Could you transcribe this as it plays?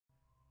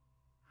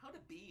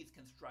bees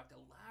construct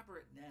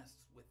elaborate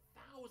nests with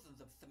thousands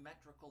of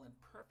symmetrical and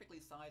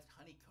perfectly sized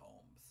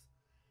honeycombs?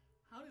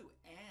 How do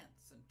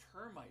ants and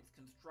termites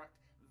construct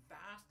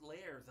vast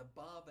layers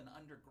above and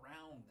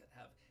underground that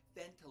have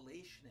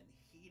ventilation and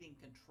heating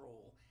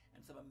control and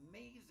some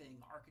amazing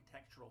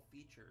architectural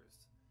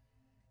features?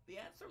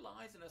 The answer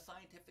lies in a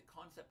scientific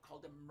concept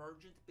called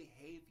emergent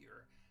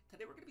behavior.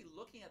 Today we're going to be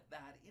looking at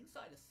that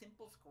inside a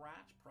simple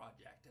Scratch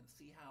project and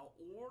see how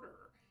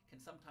order can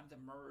sometimes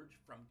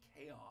emerge from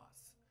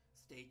chaos.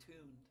 Stay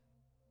tuned.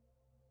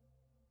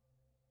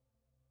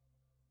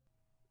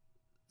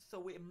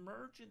 So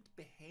emergent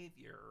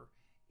behavior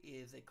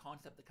is a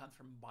concept that comes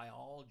from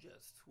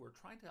biologists who are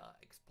trying to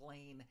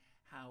explain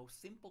how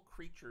simple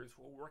creatures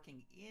who are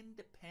working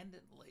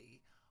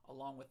independently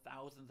along with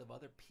thousands of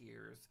other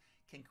peers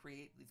can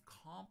create these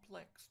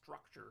complex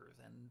structures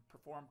and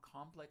perform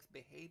complex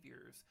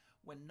behaviors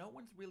when no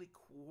one's really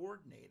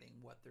coordinating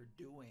what they're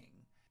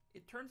doing.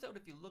 It turns out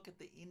if you look at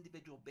the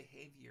individual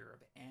behavior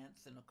of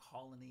ants in a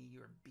colony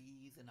or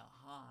bees in a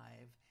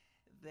hive,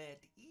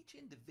 that each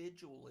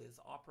individual is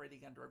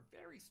operating under a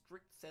very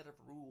strict set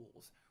of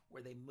rules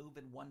where they move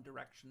in one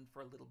direction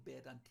for a little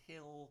bit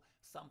until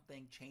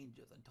something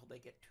changes, until they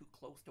get too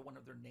close to one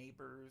of their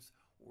neighbors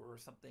or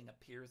something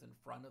appears in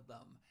front of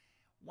them.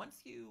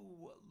 Once you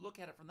look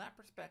at it from that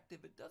perspective,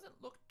 it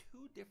doesn't look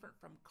too different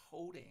from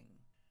coding.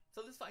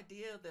 So this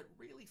idea that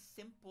really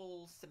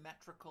simple,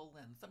 symmetrical,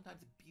 and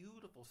sometimes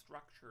beautiful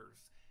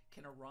structures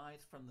can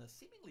arise from the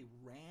seemingly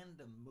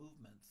random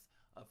movements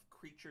of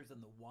creatures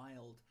in the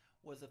wild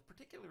was of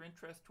particular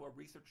interest to a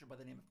researcher by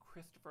the name of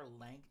Christopher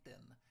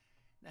Langton.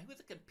 Now, he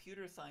was a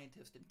computer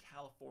scientist in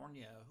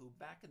California who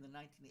back in the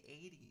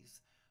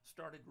 1980s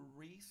started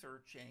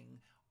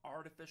researching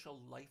artificial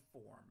life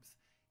forms.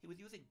 He was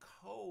using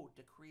code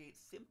to create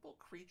simple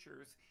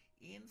creatures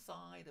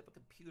inside of a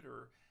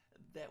computer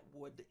that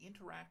would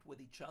interact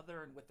with each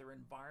other and with their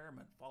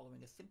environment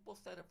following a simple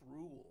set of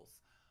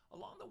rules.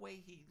 Along the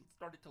way, he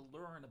started to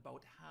learn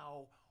about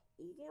how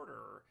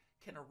order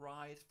can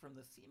arise from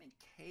the seeming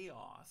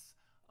chaos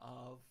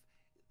of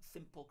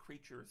simple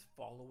creatures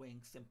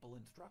following simple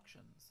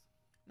instructions.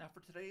 Now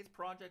for today's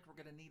project,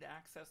 we're going to need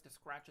access to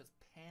Scratch's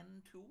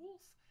pen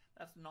tools.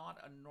 That's not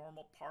a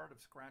normal part of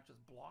Scratch's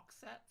block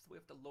set, so we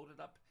have to load it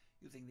up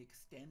using the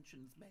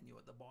extensions menu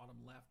at the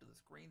bottom left of the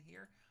screen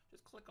here.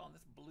 Just click on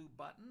this blue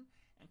button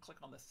and click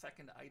on the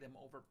second item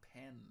over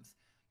pens.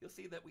 You'll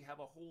see that we have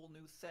a whole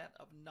new set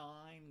of 9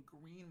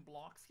 green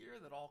blocks here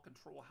that all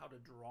control how to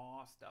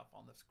draw stuff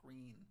on the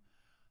screen.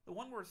 The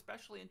one we're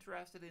especially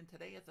interested in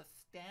today is a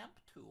stamp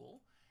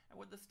tool. And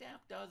what the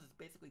stamp does is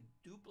basically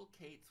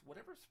duplicates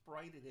whatever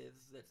sprite it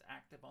is that's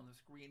active on the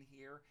screen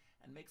here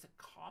and makes a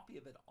copy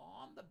of it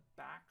on the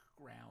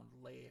background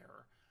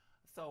layer.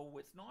 So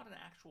it's not an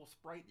actual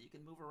sprite that you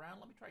can move around.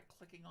 Let me try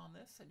clicking on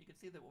this, and you can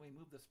see that when we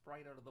move the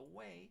sprite out of the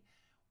way,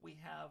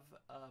 we have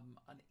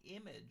an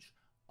image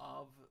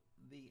of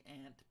the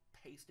ant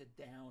pasted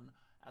down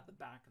at the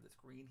back of the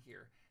screen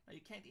here. Now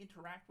you can't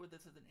interact with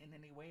this in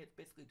any way. It's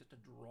basically just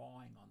a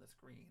drawing on the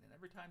screen. And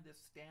every time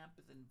this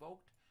stamp is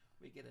invoked,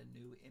 we get a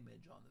new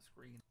image on the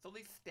screen. So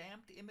these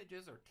stamped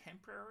images are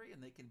temporary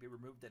and they can be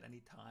removed at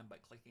any time by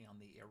clicking on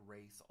the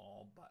Erase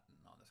All button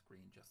on the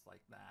screen just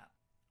like that.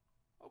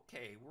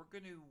 Okay, we're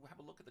going to have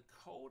a look at the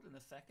code in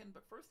a second,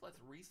 but first let's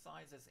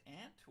resize this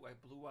ant, who I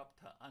blew up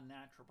to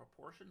unnatural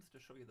proportions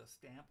to show you the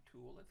stamp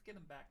tool. Let's get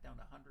him back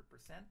down to 100%,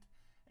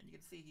 and you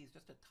can see he's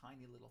just a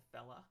tiny little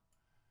fella.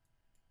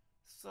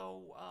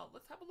 So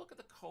let's have a look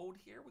at the code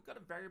here. We've got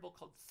a variable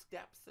called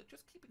steps that's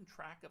just keeping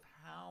track of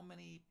how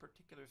many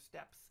particular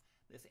steps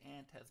this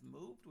ant has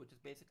moved, which is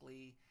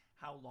basically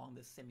how long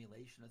this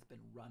simulation has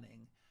been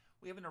running.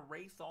 We have an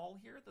erase all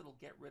here that'll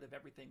get rid of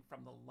everything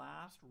from the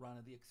last run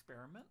of the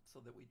experiment so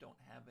that we don't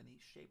have any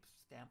shapes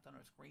stamped on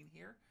our screen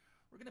here.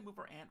 We're going to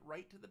move our ant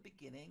right to the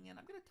beginning, and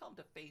I'm going to tell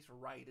him to face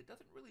right. It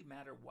doesn't really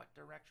matter what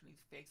direction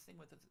he's facing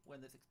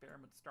when this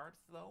experiment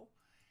starts, though.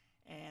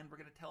 And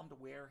we're going to tell him to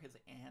wear his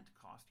ant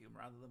costume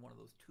rather than one of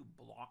those 2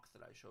 blocks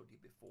that I showed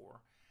you before.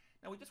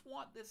 Now we just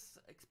want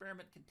this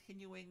experiment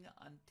continuing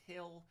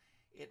until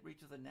it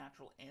reaches a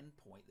natural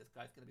endpoint. This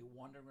guy's going to be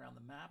wandering around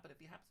the map, but if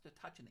he happens to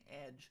touch an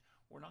edge,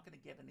 we're not going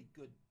to get any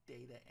good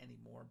data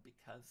anymore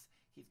because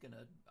he's going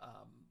to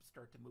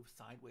start to move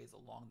sideways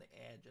along the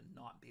edge and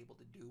not be able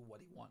to do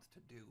what he wants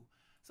to do.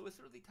 So as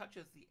soon as he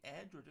touches the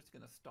edge, we're just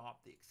going to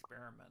stop the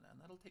experiment, and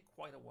that'll take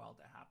quite a while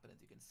to happen,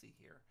 as you can see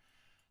here.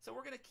 So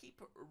we're going to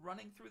keep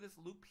running through this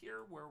loop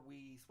here where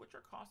we switch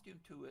our costume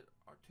to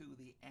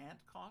the ant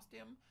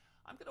costume.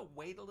 I'm going to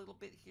wait a little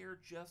bit here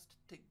just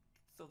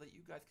so that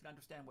you guys can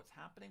understand what's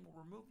happening.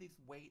 We'll remove these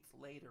weights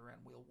later and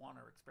we'll want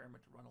our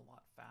experiment to run a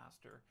lot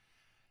faster.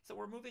 So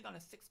we're moving on a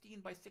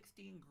 16 by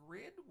 16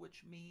 grid,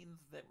 which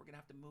means that we're going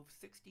to have to move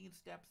 16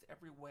 steps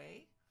every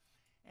way.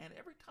 And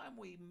every time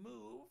we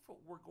move,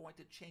 we're going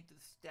to change the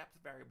steps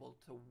variable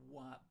to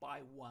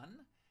by 1,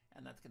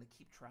 and that's going to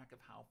keep track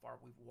of how far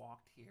we've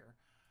walked here.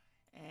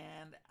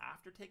 And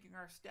after taking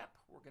our step,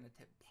 we're going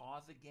to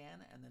pause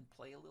again and then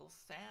play a little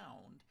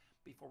sound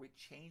before we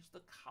change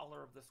the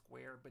color of the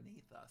square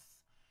beneath us.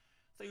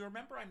 So you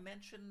remember I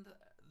mentioned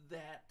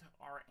that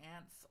our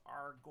ants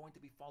are going to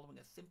be following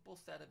a simple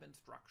set of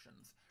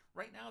instructions.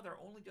 Right now they're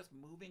only just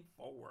moving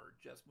forward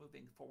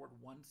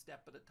one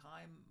step at a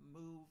time,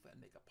 move and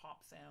make a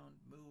pop sound,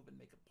 move and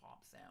make a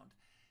pop sound.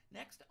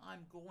 Next,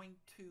 I'm going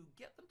to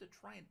get them to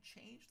try and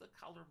change the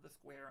color of the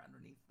square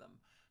underneath them.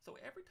 So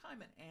every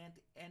time an ant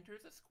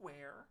enters a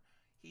square,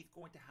 he's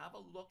going to have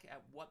a look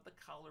at what the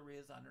color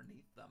is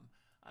underneath them.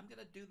 I'm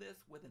going to do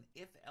this with an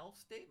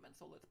if-else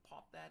statement, so let's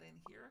pop that in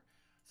here.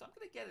 So I'm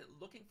going to get it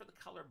looking for the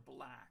color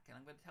black, and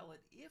I'm going to tell it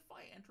if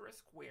I enter a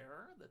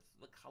square that's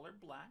the color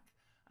black,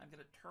 I'm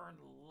going to turn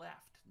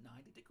left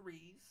 90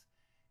 degrees,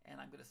 and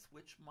I'm going to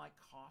switch my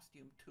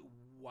costume to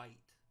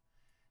white.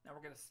 Now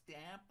we're going to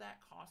stamp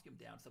that costume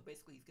down, so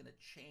basically he's going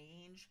to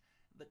change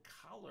the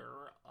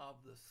color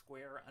of the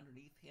square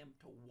underneath him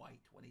to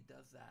white when he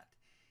does that.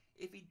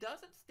 If he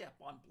doesn't step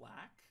on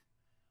black,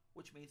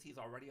 which means he's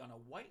already on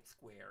a white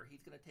square,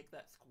 he's going to take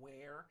that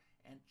square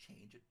and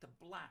change it to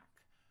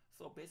black.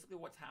 So basically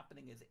what's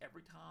happening is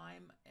every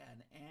time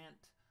an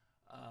ant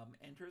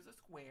enters a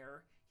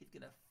square, he's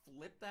going to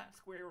flip that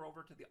square over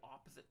to the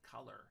opposite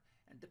color.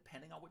 And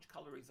depending on which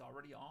color he's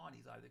already on,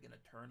 he's either going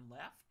to turn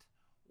left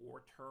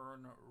or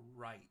turn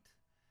right.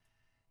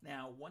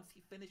 Now, once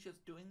he finishes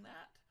doing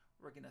that,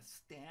 we're going to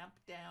stamp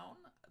down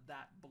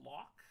that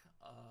block,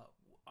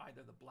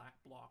 either the black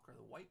block or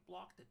the white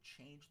block, to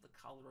change the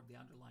color of the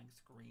underlying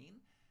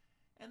screen.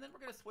 And then we're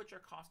going to switch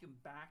our costume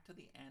back to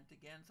the ant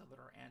again so that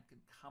our ant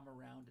can come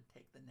around and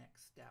take the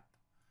next step.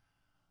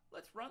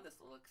 Let's run this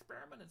little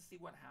experiment and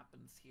see what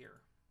happens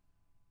here.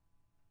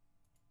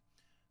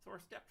 So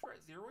our steps are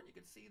at 0, and you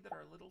can see that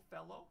our little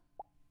fellow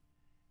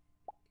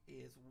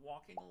is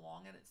walking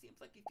along, and it seems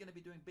like he's going to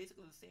be doing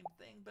basically the same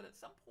thing, but at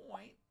some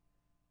point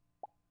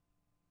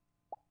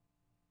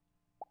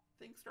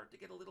things start to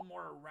get a little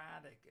more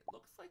erratic. It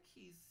looks like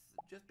he's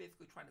just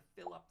basically trying to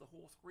fill up the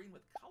whole screen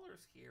with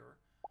colors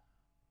here.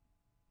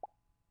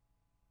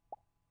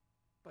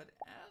 But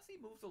as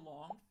he moves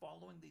along,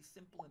 following these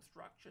simple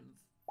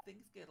instructions,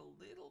 things get a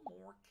little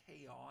more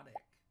chaotic.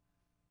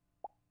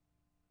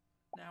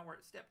 Now we're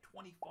at step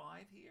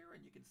 25 here,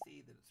 and you can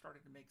see that it's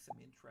starting to make some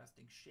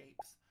interesting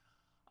shapes.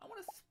 I want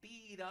to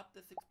speed up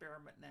this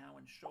experiment now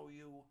and show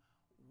you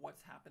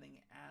what's happening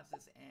as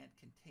this ant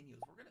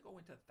continues. We're going to go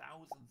into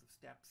thousands of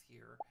steps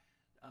here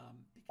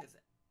because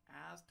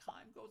as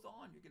time goes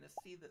on, you're going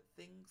to see that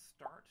things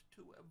start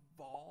to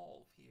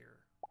evolve here.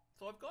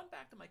 So I've gone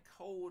back to my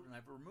code and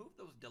I've removed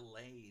those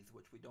delays,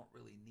 which we don't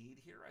really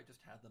need here. I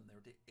just had them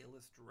there to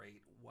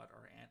illustrate what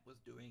our ant was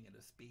doing at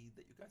a speed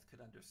that you guys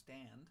could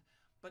understand.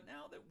 But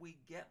now that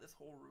we get this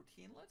whole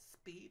routine, let's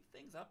speed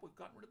things up. We've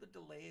gotten rid of the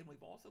delay, and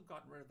we've also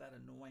gotten rid of that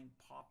annoying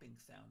popping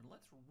sound. And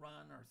let's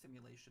run our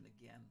simulation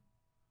again.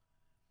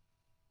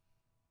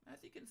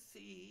 As you can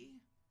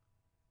see,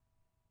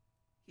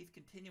 he's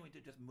continuing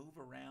to just move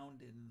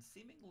around in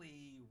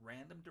seemingly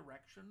random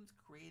directions,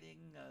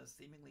 creating a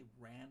seemingly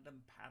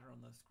random pattern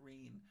on the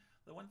screen.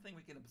 The one thing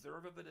we can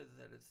observe of it is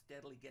that it's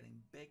steadily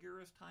getting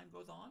bigger as time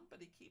goes on, but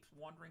he keeps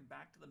wandering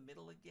back to the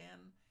middle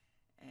again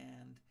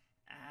and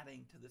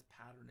adding to this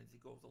pattern as he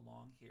goes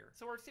along here.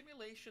 So our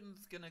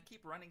simulation's going to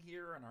keep running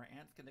here, and our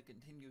ant's going to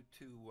continue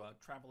to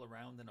travel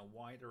around in a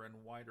wider and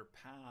wider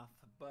path,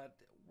 but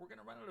we're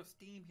going to run out of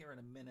steam here in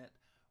a minute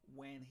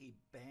when he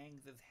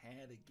bangs his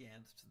head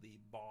against the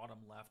bottom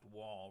left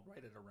wall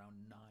right at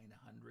around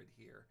 900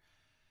 here.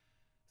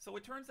 So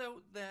it turns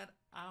out that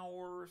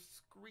our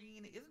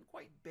screen isn't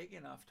quite big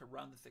enough to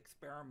run this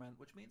experiment,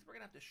 which means we're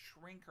going to have to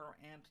shrink our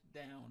ant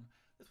down.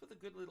 This was a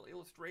good little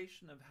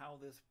illustration of how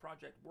this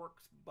project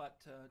works, but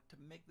to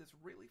make this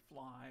really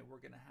fly, we're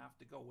going to have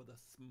to go with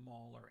a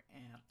smaller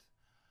ant.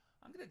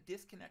 I'm going to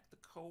disconnect the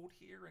code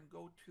here and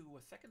go to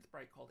a second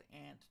sprite called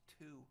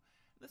ant2.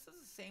 This is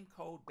the same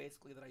code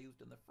basically that I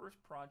used in the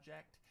first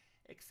project,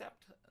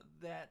 except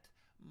that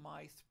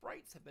my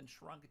sprites have been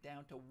shrunk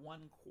down to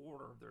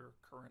 1/4 of their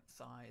current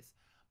size.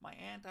 My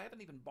ant, I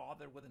haven't even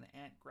bothered with an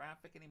ant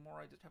graphic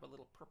anymore. I just have a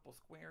little purple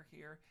square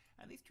here,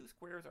 and these two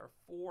squares are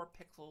 4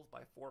 pixels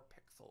by 4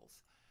 pixels.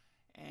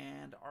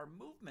 And our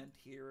movement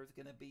here is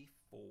going to be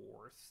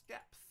 4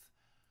 steps.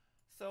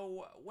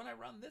 So when I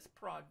run this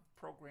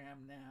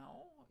program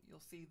now, you'll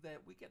see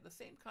that we get the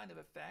same kind of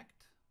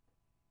effect,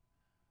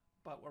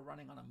 but we're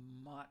running on a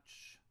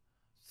much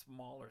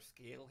smaller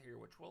scale here,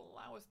 which will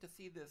allow us to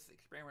see this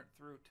experiment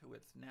through to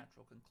its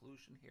natural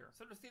conclusion here.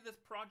 So to see this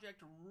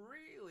project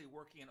really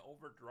working in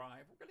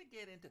overdrive, we're going to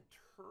get into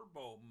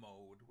turbo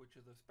mode, which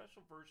is a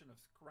special version of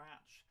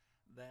Scratch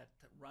that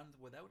runs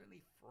without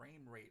any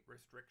frame rate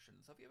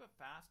restrictions. So if you have a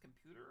fast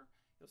computer,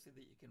 you'll see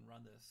that you can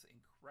run this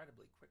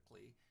incredibly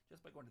quickly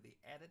just by going to the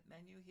edit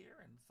menu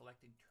here and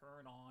selecting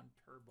turn on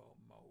turbo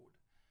mode.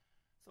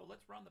 So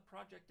let's run the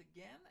project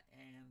again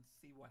and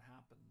see what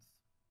happens.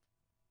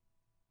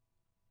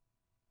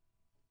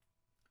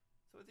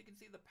 So as you can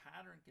see, the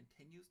pattern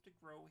continues to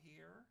grow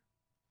here,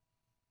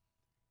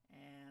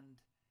 and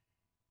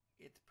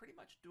it's pretty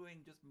much doing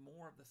just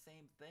more of the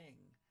same thing.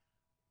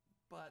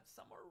 but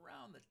somewhere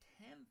around the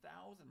 10,000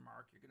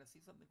 mark, you're going to see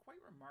something quite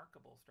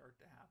remarkable start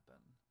to happen.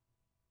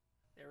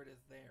 There it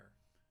is there.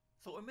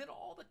 So amid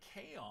all the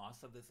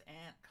chaos of this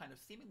ant kind of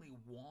seemingly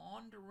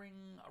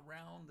wandering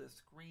around the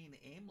screen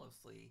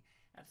aimlessly,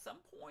 at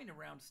some point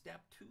around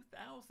step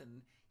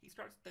 2000, he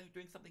starts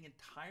doing something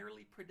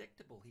entirely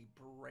predictable. He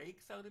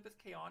breaks out of his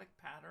chaotic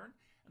pattern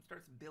and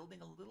starts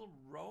building a little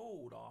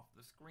road off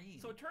the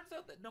screen. So it turns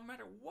out that no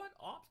matter what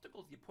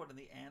obstacles you put in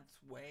the ant's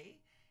way,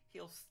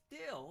 he'll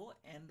still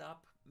end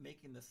up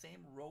making the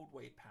same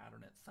roadway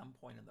pattern at some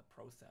point in the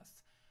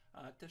process.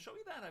 To show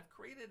you that, I've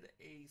created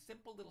a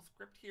simple little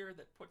script here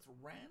that puts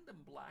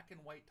random black and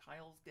white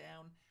tiles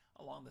down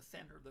along the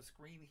center of the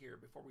screen here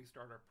before we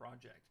start our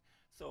project.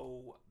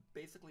 So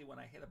basically when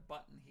I hit a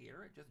button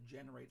here, it just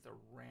generates a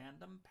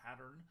random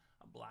pattern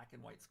of black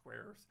and white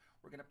squares.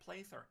 We're going to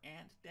place our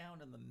ant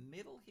down in the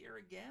middle here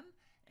again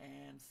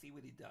and see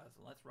what he does.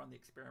 And let's run the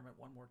experiment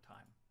one more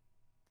time.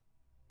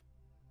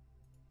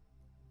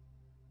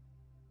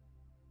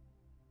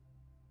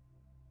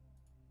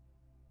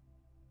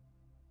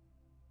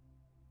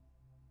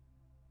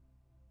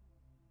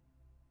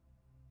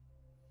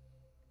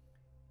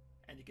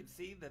 And you can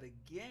see that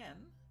again,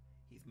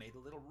 he's made a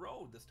little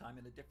road, this time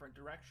in a different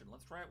direction.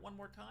 Let's try it one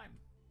more time.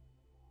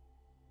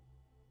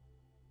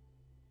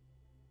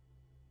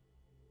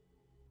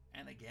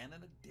 And again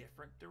in a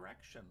different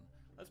direction.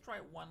 Let's try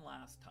it one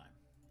last time.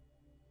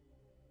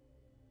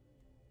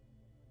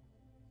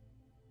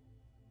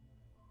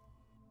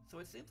 So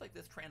it seems like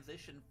this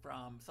transition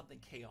from something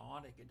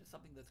chaotic into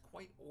something that's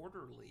quite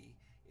orderly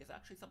is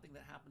actually something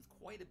that happens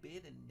quite a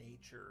bit in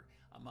nature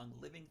among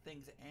living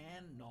things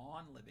and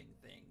non-living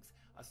things.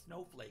 A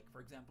snowflake,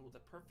 for example, is a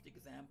perfect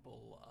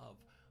example of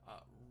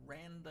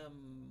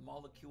random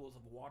molecules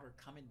of water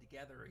coming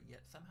together and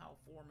yet somehow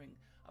forming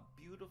a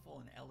beautiful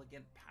and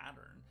elegant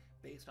pattern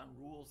based on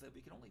rules that we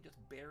can only just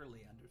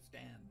barely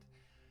understand.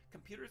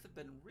 Computers have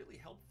been really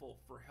helpful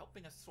for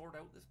helping us sort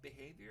out this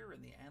behavior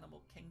in the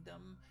animal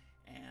kingdom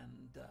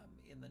and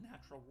in the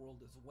natural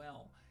world as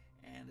well.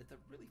 And it's a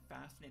really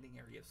fascinating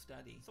area of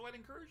study. So I'd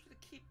encourage you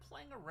to keep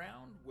playing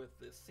around with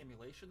this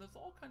simulation. There's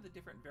all kinds of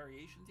different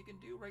variations you can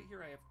do. Right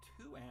here I have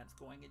two ants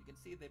going, and you can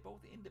see they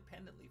both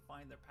independently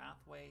find their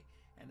pathway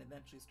and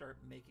eventually start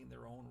making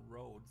their own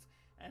roads.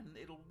 And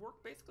it'll work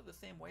basically the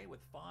same way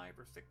with 5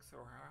 or 6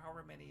 or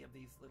however many of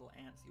these little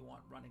ants you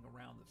want running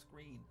around the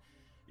screen.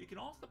 You can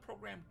also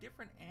program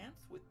different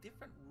ants with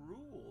different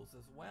rules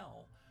as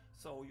well.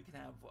 So you can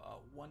have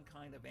one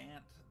kind of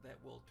ant that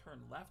will turn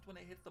left when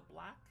it hits the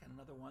black and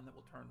another one that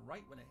will turn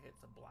right when it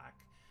hits a black.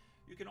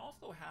 You can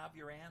also have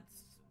your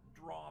ants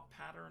draw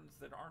patterns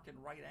that aren't in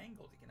right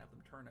angles. You can have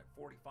them turn at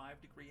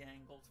 45-degree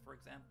angles, for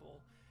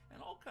example, and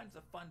all kinds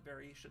of fun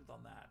variations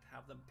on that.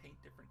 Have them paint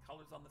different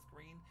colors on the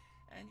screen,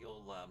 and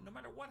you'll, no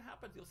matter what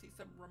happens, you'll see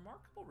some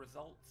remarkable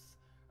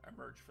results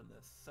emerge from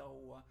this.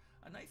 So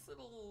a nice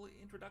little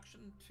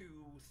introduction to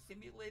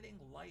simulating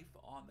life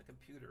on the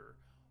computer.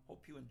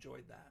 Hope you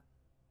enjoyed that.